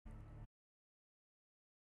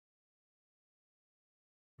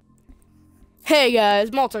Hey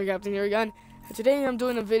guys, MultiCaptain here again. And today I'm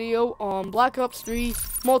doing a video on Black Ops 3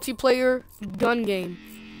 multiplayer gun game.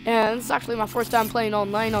 And this is actually my first time playing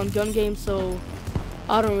online on gun games, so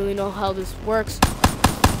I don't really know how this works.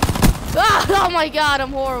 Ah, oh my god,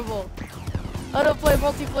 I'm horrible. I don't play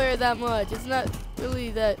multiplayer that much. It's not really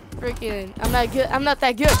that freaking. I'm not good. I'm not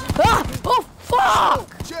that good. Ah! Oh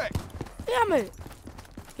fuck! Check. Damn it.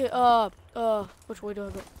 Okay, which way do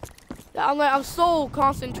I go? I'm so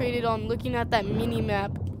concentrated on looking at that mini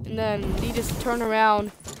map, and then you just turn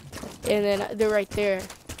around, and then they're right there.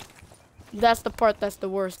 That's the part that's the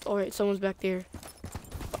worst. All right, someone's back there.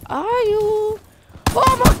 Are you?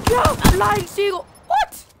 Oh my god! Flying seagull.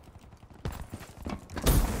 What?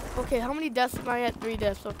 Okay, how many deaths am I at? 3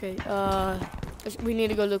 deaths. Okay. We need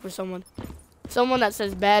to go look for someone. Someone that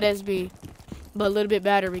says bad as me, but a little bit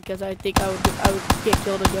better because I think I would get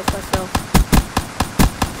killed against myself.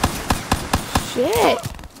 Shit!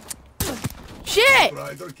 Shit!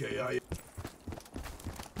 Right, okay,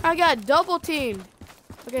 I got double teamed.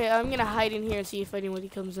 Okay, I'm gonna hide in here and see if anybody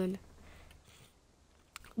comes in.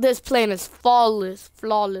 This plane is flawless.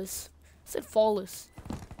 Flawless. I said flawless.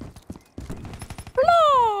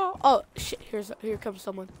 Oh shit! Here comes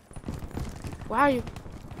someone. Where are you?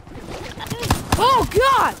 Oh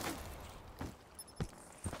god!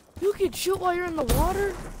 You can shoot while you're in the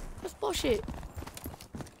water? That's bullshit.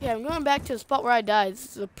 Yeah, I'm going back to the spot where I died.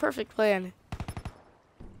 This is a perfect plan.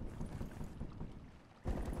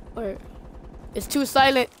 Or it's too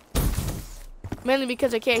silent. Mainly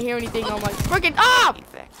because I can't hear anything on my freaking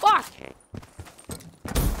fuck!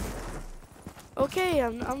 Okay,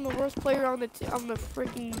 I'm the worst player on the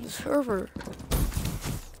freaking server.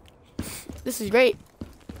 This is great.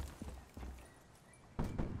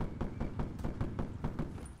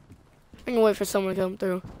 I'm gonna wait for someone to come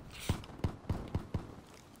through.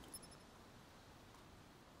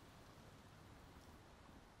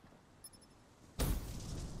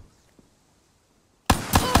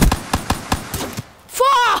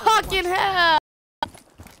 Fucking hell!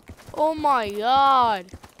 Oh my god!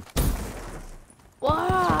 Why?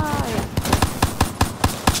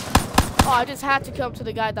 Oh, I just had to come to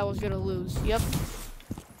the guy that was gonna lose. Yep.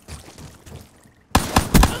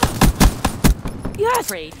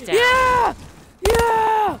 Yes! Yeah!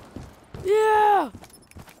 Yeah! Yeah!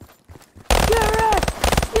 Get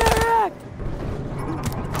wrecked! Get wrecked!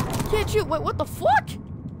 Can't shoot. Wait, what the fuck?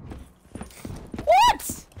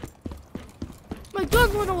 What? My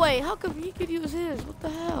gun went away. How come he could use his? What the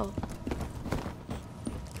hell?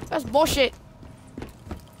 That's bullshit.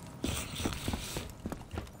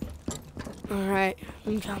 Alright,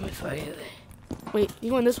 I'm coming for you. Wait,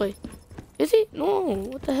 you going this way? Is he? No,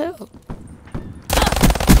 what the hell?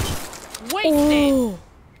 Wasted!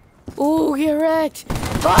 Oh, get wrecked!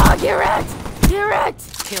 Oh, get wrecked! Get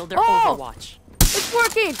wrecked! Killed their Overwatch. It's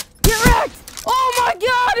working! Get wrecked! Oh my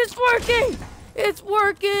god, it's working! It's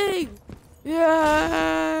working!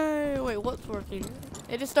 Yeah! Wait, what's working?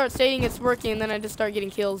 It just starts saying it's working, and then I just start getting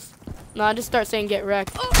kills. No, I just start saying get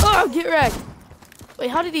wrecked. Oh, get wrecked! Wait,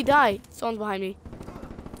 how did he die? Someone's behind me.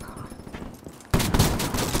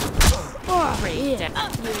 Oh, yeah.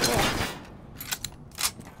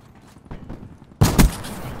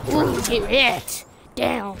 Ooh, get wrecked!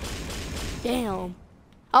 Damn. Damn.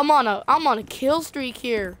 I'm on a kill streak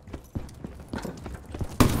here.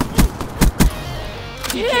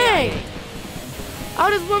 Dang! I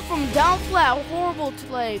just went from down flat horrible to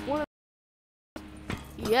like one of.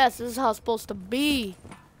 Yes, this is how it's supposed to be.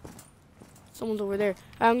 Someone's over there.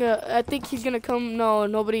 I think he's gonna come. No,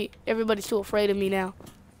 nobody. Everybody's too afraid of me now.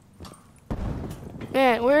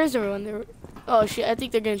 Man, where is everyone? Oh shit! I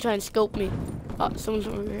think they're gonna try and scope me. Oh, someone's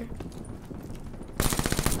over here.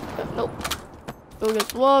 Nope. Go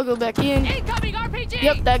against the wall. Go back in. Incoming RPG!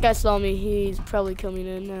 Yep, that guy saw me. He's probably coming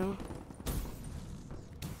in now.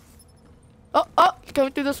 Oh, he's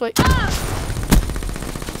coming through this way.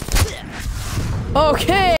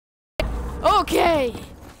 Okay. Okay.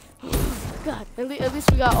 God, at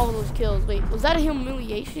least we got all those kills. Wait, was that a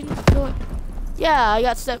humiliation? Yeah, I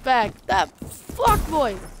got set back. That fuck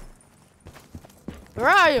boy. Where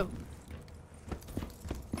are you?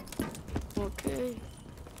 Okay.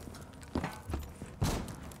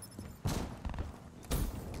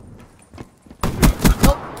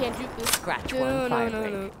 Nope, can't juke this. Scratch one, fire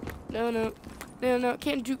No,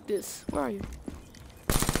 can't juke this. Where are you?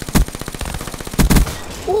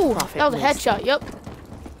 Ooh, that was a headshot. Yep.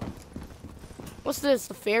 What's this?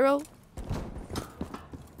 The Pharaoh?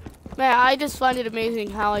 Man, I just find it amazing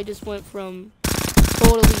how I just went from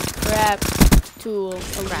totally crap to a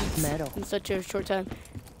crap metal in such a short time.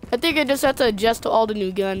 I think I just have to adjust to all the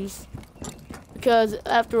new guns. because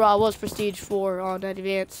after all, I was Prestige 4 on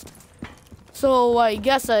Advanced. So I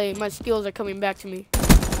guess my skills are coming back to me.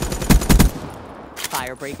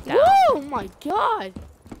 Fire breakdown. Oh my god!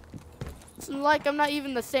 It's like I'm not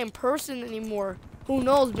even the same person anymore. Who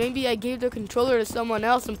knows? Maybe I gave the controller to someone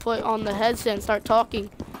else and put on the headset and start talking.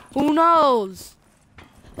 Who knows?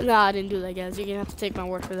 Nah, I didn't do that, guys. You're gonna have to take my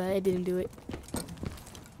word for that. I didn't do it.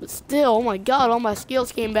 But still, oh my god, all my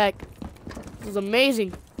skills came back. It was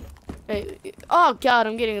amazing. Hey, oh god,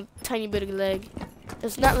 I'm getting a tiny bit of lag.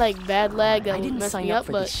 It's not like bad lag that would mess me up,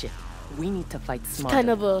 but we need to fight it's smarter. kind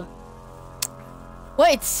of a...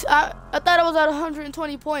 Wait, I thought I was at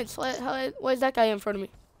 120 points. Why is that guy in front of me?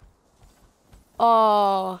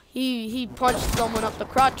 Oh, he punched someone up the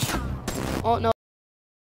crotch. Oh no.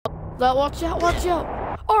 Watch out, watch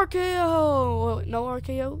out. RKO! No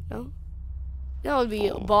RKO? No? That would be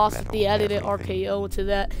a boss if they added an RKO to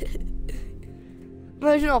that.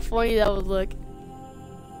 Imagine how funny that would look.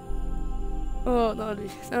 Oh, no,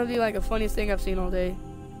 that would be like the funniest thing I've seen all day.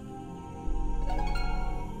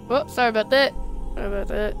 Oh, sorry about that. Sorry about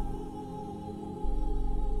that.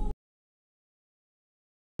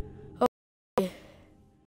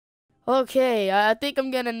 Okay, I think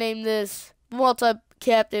I'm gonna name this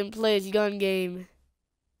MultiCaptain Plays Gun Game.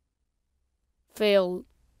 Failed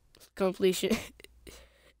completion.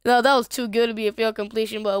 No, that was too good to be a failed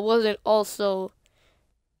completion, but it wasn't also...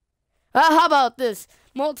 how about this?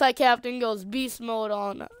 MultiCaptain goes beast mode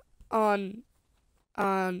on online.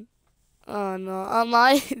 I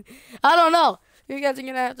don't know. You guys are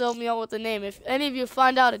gonna have to help me out with the name. If any of you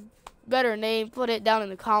find out a better name, put it down in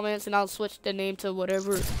the comments and I'll switch the name to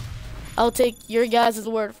whatever. I'll take your guys'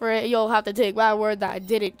 word for it. You'll have to take my word that I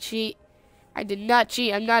didn't cheat. I did not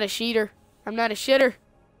cheat. I'm not a cheater. I'm not a shitter.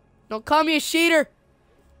 Don't call me a cheater.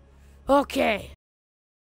 Okay.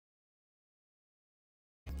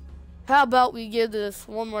 How about we give this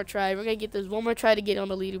one more try? We're gonna get this one more try to get on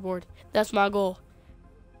the leaderboard. That's my goal.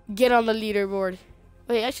 Get on the leaderboard.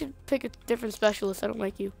 Wait, I should pick a different specialist. I don't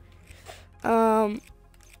like you.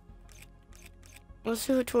 Let's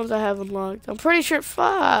see which ones I have unlocked. I'm pretty sure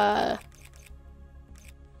Spare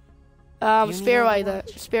like that.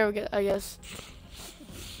 Spare, I guess.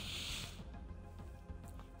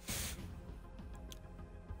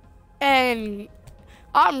 And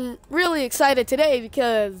I'm really excited today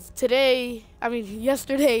because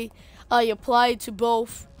yesterday, I applied to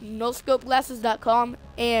both NoScopeGlasses.com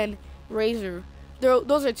and Razer.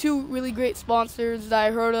 Those are two really great sponsors that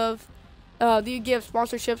I heard of. You give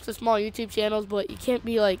sponsorships to small YouTube channels, but you can't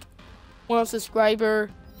be like 1 subscriber,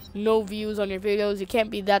 no views on your videos. You can't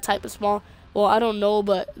be that type of small. Well, I don't know,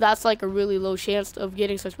 but that's like a really low chance of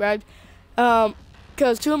getting subscribed.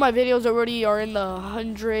 Because 2 of my videos already are in the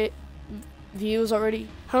 100 views already.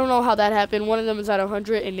 I don't know how that happened. One of them is at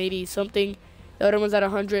 180 something. The other one's at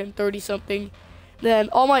 130 something. Then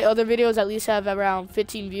all my other videos at least have around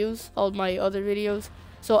 15 views. All my other videos.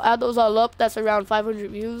 So add those all up, that's around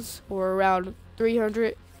 500 views or around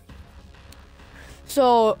 300.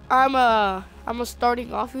 So I'm a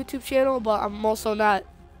starting off YouTube channel, but I'm also not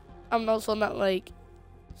like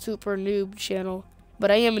super noob channel,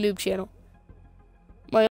 but I am a noob channel.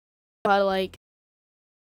 I how to like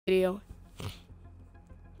video.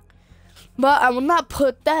 But I will not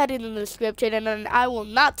put that in the description, and then I will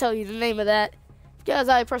not tell you the name of that because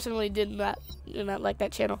I personally did not like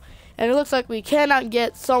that channel. And it looks like we cannot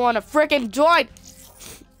get someone to freaking join.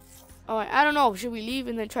 Alright, I don't know. Should we leave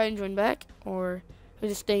and then try and join back? Or we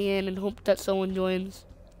just stay in and hope that someone joins?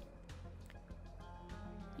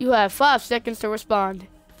 You have 5 seconds to respond.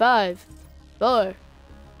 5, 4,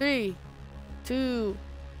 3, 2,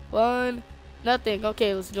 1. Nothing.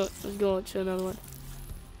 Okay, let's go to another one.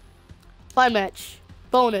 Find match.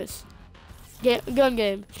 Bonus. Gun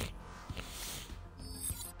game.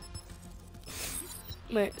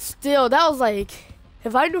 Man, still, that was like,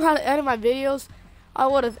 if I knew how to edit my videos, I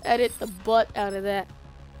would have edited the butt out of that.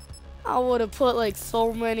 I would have put like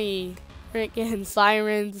so many freaking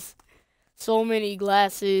sirens, so many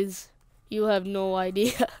glasses. You have no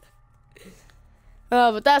idea.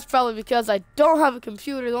 But that's probably because I don't have a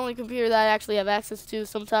computer. The only computer that I actually have access to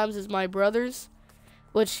sometimes is my brother's,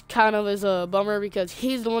 which kind of is a bummer because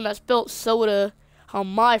he's the one that spilled soda on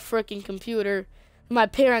my freaking computer. My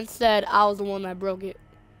parents said I was the one that broke it.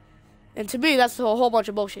 And to me, that's a whole bunch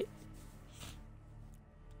of bullshit.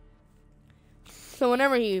 So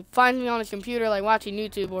whenever he finds me on his computer, like watching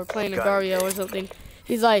YouTube or playing Agario or something,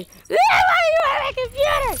 he's like, "Why you on my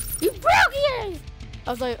computer? You broke it!" I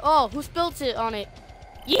was like, "Oh, who spilled it on it?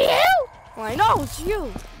 You?" Well, I know it's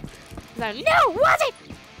you. He's like, "No, was it?"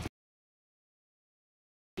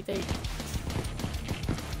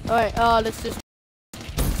 Alright, let's just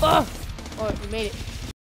Oh, you made it.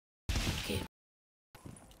 Okay.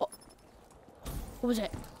 Oh. What was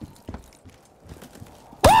that?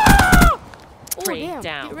 Oh, damn.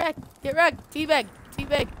 Down. Get wrecked. Get wrecked. Teabag.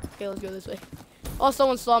 Teabag. Okay, let's go this way. Oh,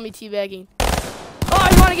 someone saw me teabagging. Oh,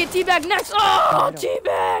 you want to get teabagged next? Oh,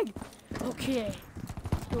 teabag. Okay.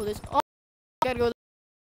 Let's go this. Oh, gotta go.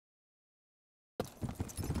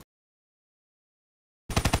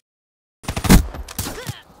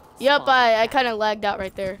 Yep, I kind of lagged out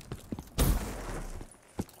right there.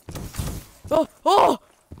 Oh,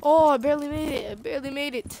 I barely made it. I barely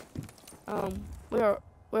made it. Where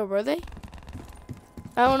were they?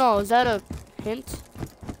 I don't know. Is that a hint?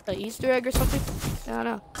 An Easter egg or something? I don't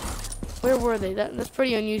know. Where were they? That's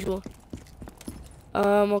pretty unusual.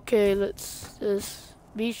 Okay, let's just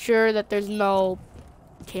be sure that there's no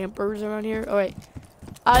campers around here. All right.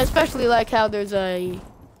 I especially like how there's a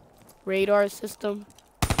radar system.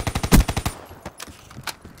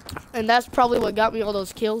 And that's probably what got me all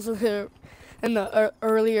those kills in the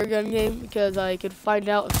earlier gun game, because I could find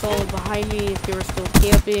out if someone was behind me, if they were still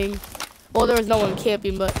camping. Well, there was no one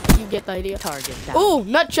camping, but you get the idea. Target down. Ooh,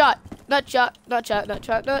 nut shot. Nut shot. Nut shot. Nut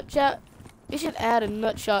shot. Nut shot. They should add a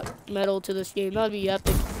nut shot medal to this game. That'd be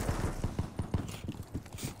epic.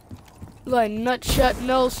 Like nut shot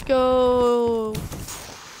no scope.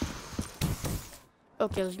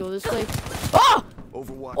 Okay, let's go this way. Oh!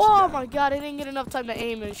 Overwatch. Oh my god, I didn't get enough time to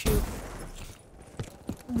aim and shoot.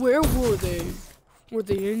 Where were they? Were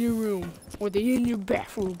they in your room? Were they in your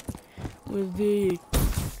bathroom? Were they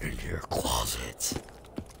in your closet?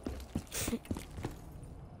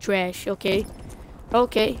 Trash, okay.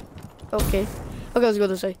 Okay. Okay. Okay, let's go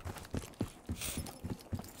this way.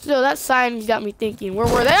 So that sign got me thinking, where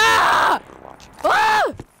were they? Ah!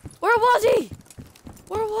 Ah! Where was he?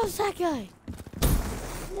 Where was that guy?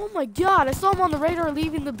 Oh my god, I saw him on the radar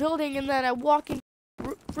leaving the building, and then I walk in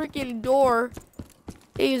the freaking door.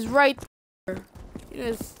 He's right there. It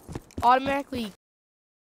is automatically.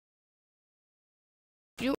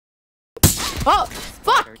 Oh,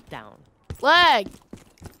 fuck! Down. Lag!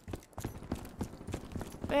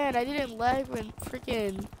 Man, I didn't lag when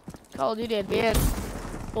freaking Call of Duty Advanced.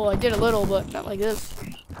 Well, I did a little, but not like this.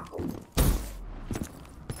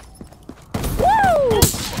 Woo!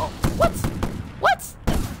 What? What?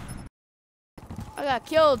 I got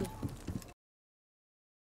killed.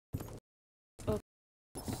 Oh.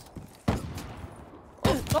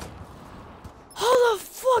 Oh. How the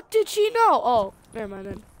fuck did she know? Oh, never mind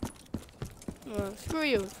then. Screw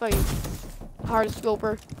you, fucking hard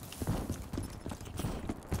scoper.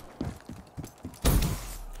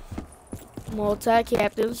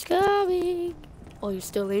 MultiCaptain's coming. Oh, you're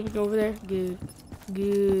still aiming over there? Good.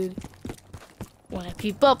 Good. Wanna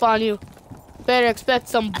peep up on you. Better expect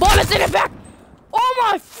some bullets in the back! Oh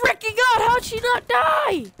my freaking god, how'd she not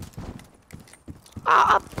die?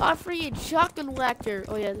 I freaking shotgun whacked her.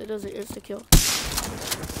 Oh yeah, it does an insta kill.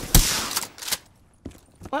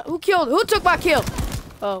 What? Who killed? Who took my kill?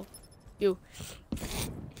 Oh, you.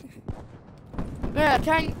 Man,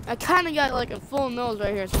 I kind of got like a full nose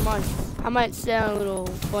right here, so I might sound a little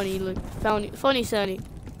funny, funny sounding.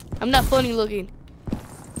 I'm not funny looking.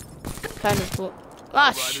 Kind of full.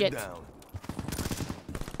 Ah, shit.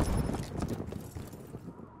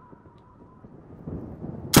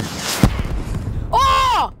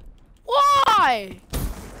 Oh! Why?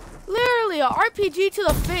 Literally, a RPG to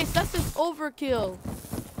the face. That's just overkill.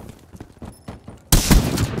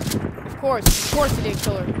 Of course he didn't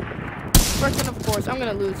kill her. First and of course, I'm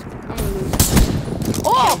gonna lose.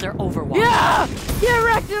 Oh! They're Overwatch. Yeah! Get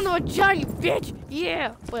wrecked in the vagina, you bitch!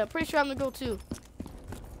 Yeah! Wait, I'm pretty sure I'm gonna go too.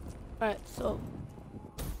 Alright, so.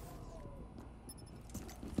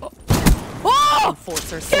 Oh!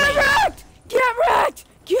 Enforcer Get slain. wrecked! Get wrecked!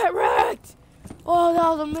 Get wrecked! Oh, that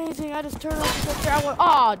was amazing. I just turned off the picture.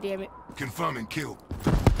 Oh, damn it. Confirming kill.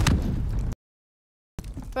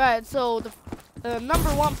 Right, so the number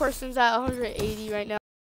one person's at 180 right now.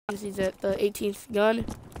 He's at the 18th gun.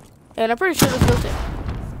 And I'm pretty sure this goes to...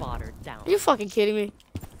 Spotter down. Are you fucking kidding me?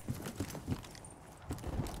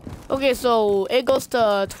 Okay, so it goes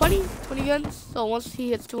to 20 guns. So once he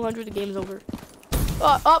hits 200, the game's over.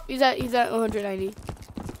 Oh, he's at 190.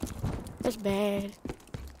 That's bad.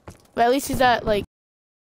 But at least he's at, like,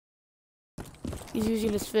 he's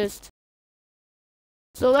using his fist.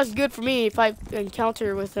 So that's good for me if I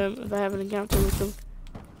encounter with him, if I have an encounter with him.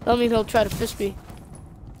 That means he'll try to fist me.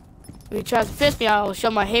 If he tries to fist me, I'll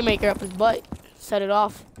shove my haymaker up his butt. Set it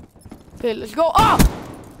off. Okay, let's go. Oh!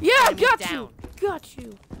 Yeah, got you! Got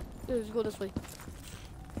you. Let's go this way.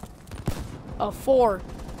 4.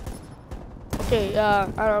 Okay,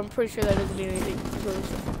 I'm pretty sure that doesn't mean anything. Let's go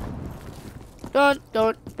this way. Dun,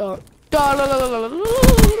 dun, dun, dun, dun, dun, dun, dun.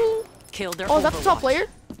 Kill their Oh, is that the top Overwatch. player?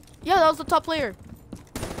 Yeah, that was the top player.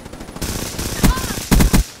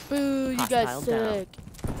 Boo, you guys Hostile down. sick.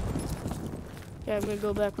 Yeah, I'm gonna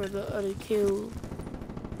go back for the other kill.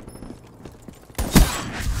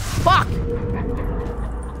 Fuck!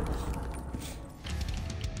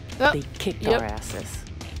 Oh, They kicked yep. our asses.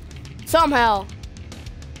 Somehow,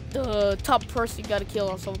 the top person got a kill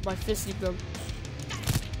on someone by fisting them.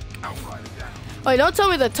 Wait, don't tell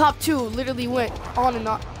me the top two literally went on and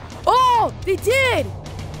on. Oh, they did!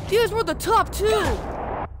 These were the top two!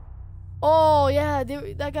 Oh, yeah,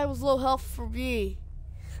 that guy was low health for me.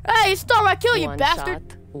 Hey, you stole my kill, you One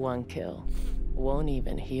bastard! shot, one kill. Won't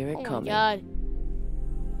even hear it Oh coming. my god.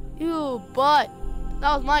 You butt.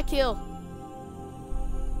 That was my kill.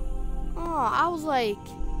 Oh, I was like,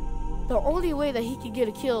 the only way that he could get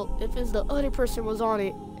a kill if the other person was on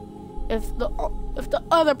it. If the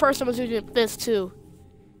other person was using fist too.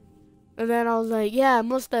 And then I was like, yeah, it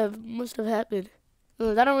must have happened.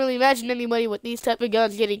 I don't really imagine anybody with these type of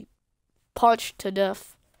guns getting punched to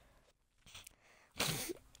death.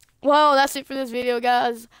 Well, that's it for this video,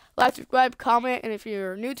 guys. Like, subscribe, comment, and if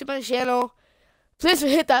you're new to my channel, please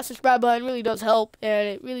hit that subscribe button. It really does help, and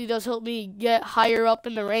it really does help me get higher up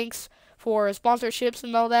in the ranks for sponsorships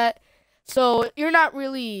and all that. So you're not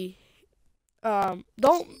really,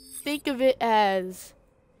 don't think of it as,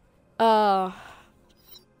 how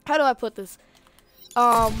do I put this?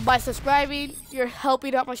 By subscribing, you're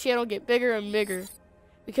helping out my channel get bigger and bigger.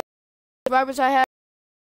 Because the subscribers I have,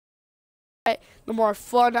 the more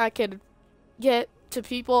fun I can get to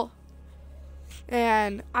people.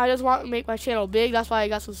 And I just want to make my channel big. That's why I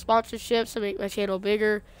got some sponsorships to make my channel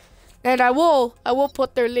bigger. And I will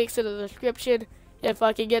put their links in the description if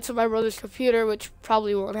I can get to my brother's computer, which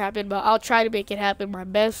probably won't happen, but I'll try to make it happen my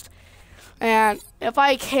best. And if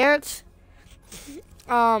I can't,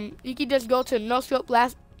 you can just go to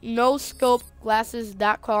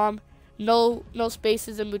noscopeglasses.com. No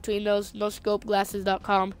spaces in between those.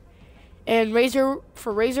 noscopeglasses.com. And for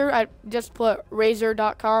Razer, I just put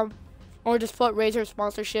Razer.com, or just put Razer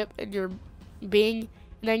sponsorship in your Bing,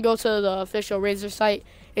 and then go to the official Razer site,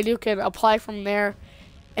 and you can apply from there.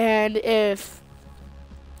 And if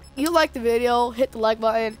you liked the video, hit the like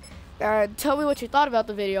button, and tell me what you thought about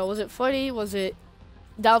the video. Was it funny? Was it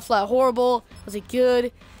down flat horrible? Was it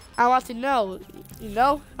good? I want to know. You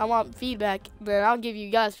know, I want feedback. Then I'll give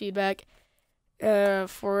you guys feedback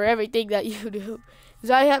for everything that you do.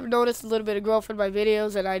 Because I have noticed a little bit of growth in my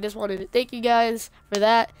videos, and I just wanted to thank you guys for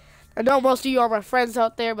that. I know most of you are my friends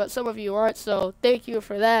out there, but some of you aren't, so thank you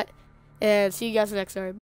for that. And see you guys next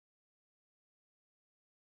time.